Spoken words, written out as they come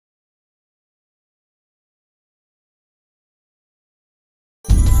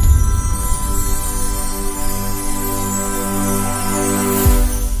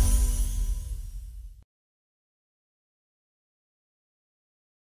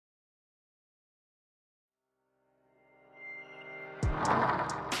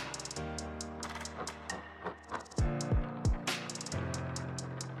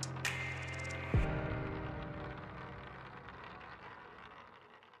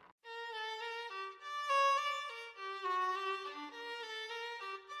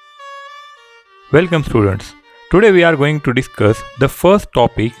Welcome students. Today we are going to discuss the first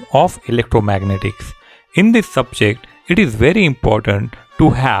topic of electromagnetics. In this subject, it is very important to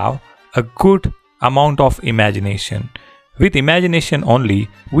have a good amount of imagination. With imagination only,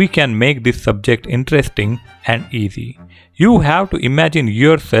 we can make this subject interesting and easy. You have to imagine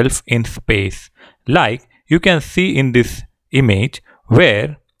yourself in space, like you can see in this image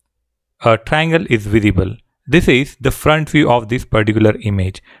where a triangle is visible. This is the front view of this particular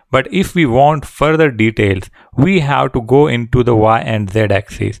image. But if we want further details, we have to go into the Y and Z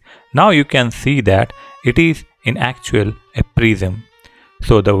axis. Now you can see that it is in actual a prism.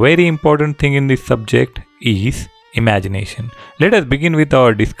 So the very important thing in this subject is imagination. Let us begin with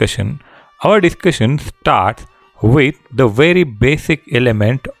our discussion. Our discussion starts with the very basic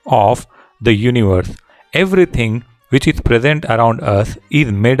element of the universe. Everything which is present around us is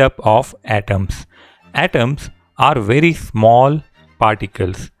made up of atoms. Atoms are very small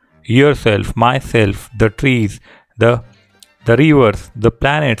particles. Yourself, myself, the trees, the rivers, the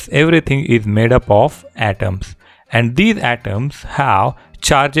planets, everything is made up of atoms. And these atoms have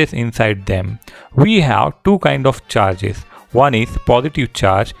charges inside them. We have two kinds of charges. One is positive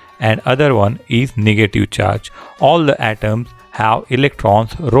charge and other one is negative charge. All the atoms have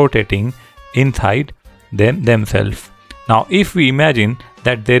electrons rotating inside themselves. Now if we imagine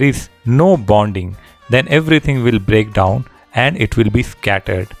that there is no bonding, then everything will break down and it will be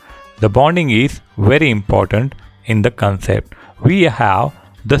scattered. The bonding is very important in the concept. We have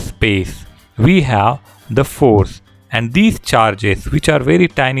the space, we have the force, and these charges, which are very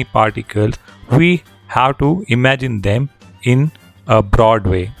tiny particles, we have to imagine them in a broad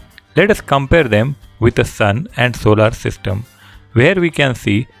way. Let us compare them with the sun and solar system, where we can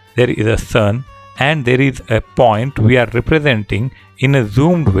see there is a sun and there is a point we are representing in a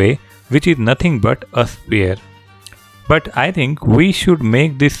zoomed way, which is nothing but a sphere. But I think we should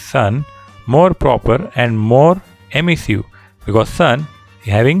make this sun more proper and more emissive, because sun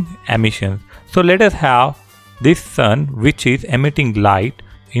is having emissions. So let us have this sun which is emitting light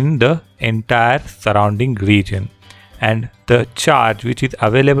in the entire surrounding region, and the charge which is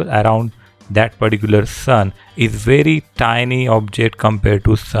available around that particular sun is very tiny object compared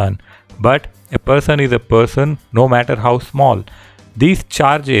to sun. But a person is a person no matter how small. These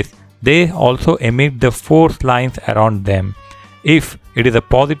charges, they also emit the force lines around them. If it is a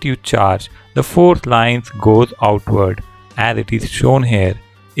positive charge, the force lines goes outward as it is shown here.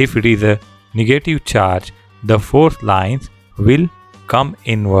 If it is a negative charge, the force lines will come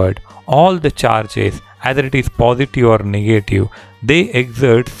inward. All the charges, either it is positive or negative, they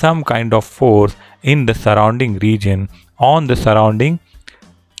exert some kind of force in the surrounding region on the surrounding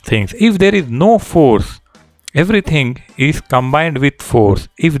things. If there is no force, everything is combined with force.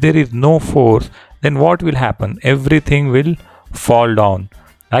 If there is no force, then what will happen? Everything will fall down.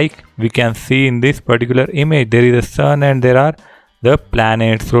 Like we can see in this particular image, there is a sun and there are the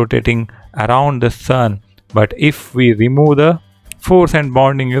planets rotating around the sun. But if we remove the force and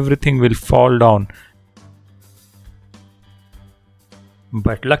bonding, everything will fall down.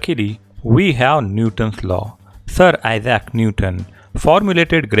 But luckily, we have Newton's law. Sir Isaac Newton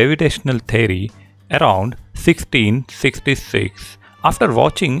formulated gravitational theory around 1666 after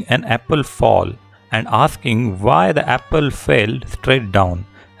watching an apple fall and asking why the apple fell straight down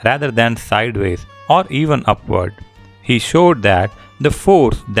rather than sideways or even upward. He showed that the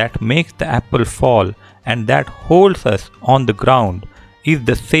force that makes the apple fall and that holds us on the ground is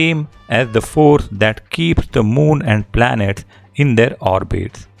the same as the force that keeps the moon and planets in their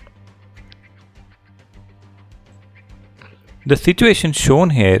orbits. The situation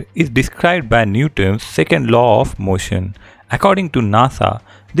shown here is described by Newton's second law of motion. According to NASA,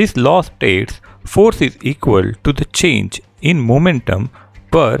 this law states force is equal to the change in momentum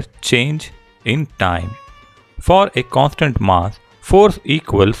per change in time. For a constant mass, force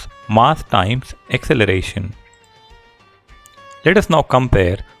equals mass times acceleration. Let us now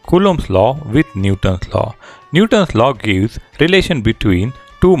compare Coulombs law with Newton's law. Newton's law gives relation between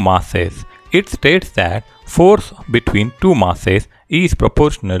two masses. It states that force between two masses is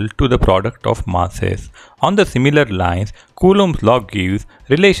proportional to the product of masses. On the similar lines, Coulomb's law gives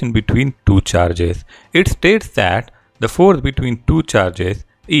relation between two charges. It states that the force between two charges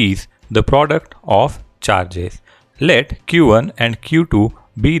is the product of charges. Let Q1 and Q2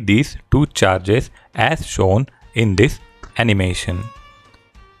 be these two charges as shown in this animation.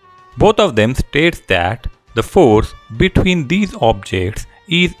 Both of them states that the force between these objects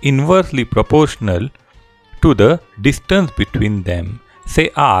is inversely proportional to the distance between them. Say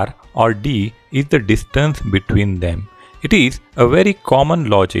R or D is the distance between them. It is a very common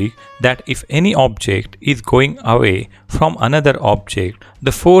logic that if any object is going away from another object,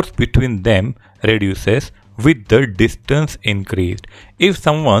 the force between them reduces with the distance increased. If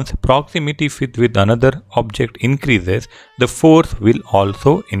someone's proximity with another object increases, the force will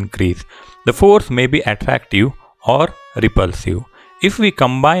also increase. The force may be attractive or repulsive. If we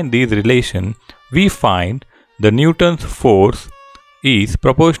combine these relations, we find the Newton's force is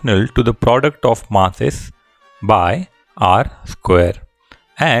proportional to the product of masses by r square,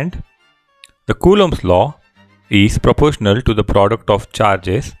 and the Coulombs law is proportional to the product of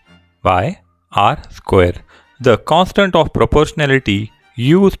charges by r square. The constant of proportionality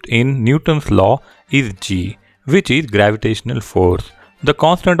used in Newton's law is g, which is gravitational force. The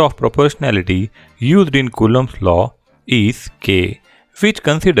constant of proportionality used in Coulombs law is k, which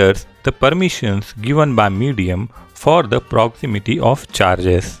considers the permissions given by medium for the proximity of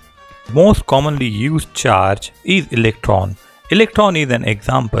charges. Most commonly used charge is electron. Electron is an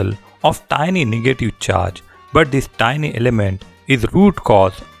example of tiny negative charge, but this tiny element is root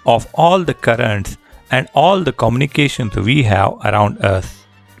cause of all the currents and all the communications we have around us.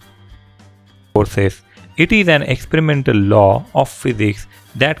 Forces. It is an experimental law of physics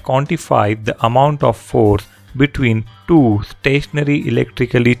that quantifies the amount of force between two stationary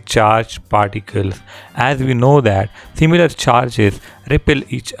electrically charged particles. As we know that similar charges repel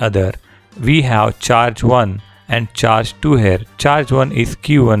each other, we have charge 1 and charge 2 here. Charge 1 is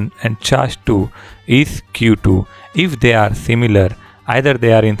Q1 and charge 2 is Q2. If they are similar, either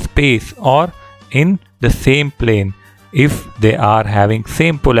they are in space or in the same plane, if they are having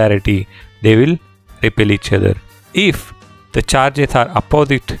same polarity, they will repel each other. If the charges are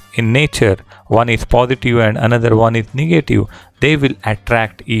opposite in nature, one is positive and another one is negative, they will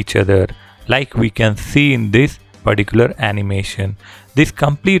attract each other, like we can see in this particular animation. This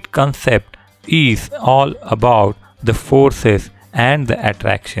complete concept is all about the forces and the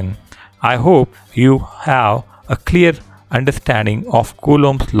attraction. I hope you have a clear understanding of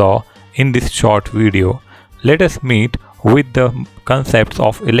Coulombs law in this short video. Let us meet with the concepts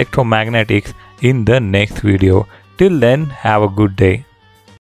of electromagnetics in the next video. Till then, have a good day.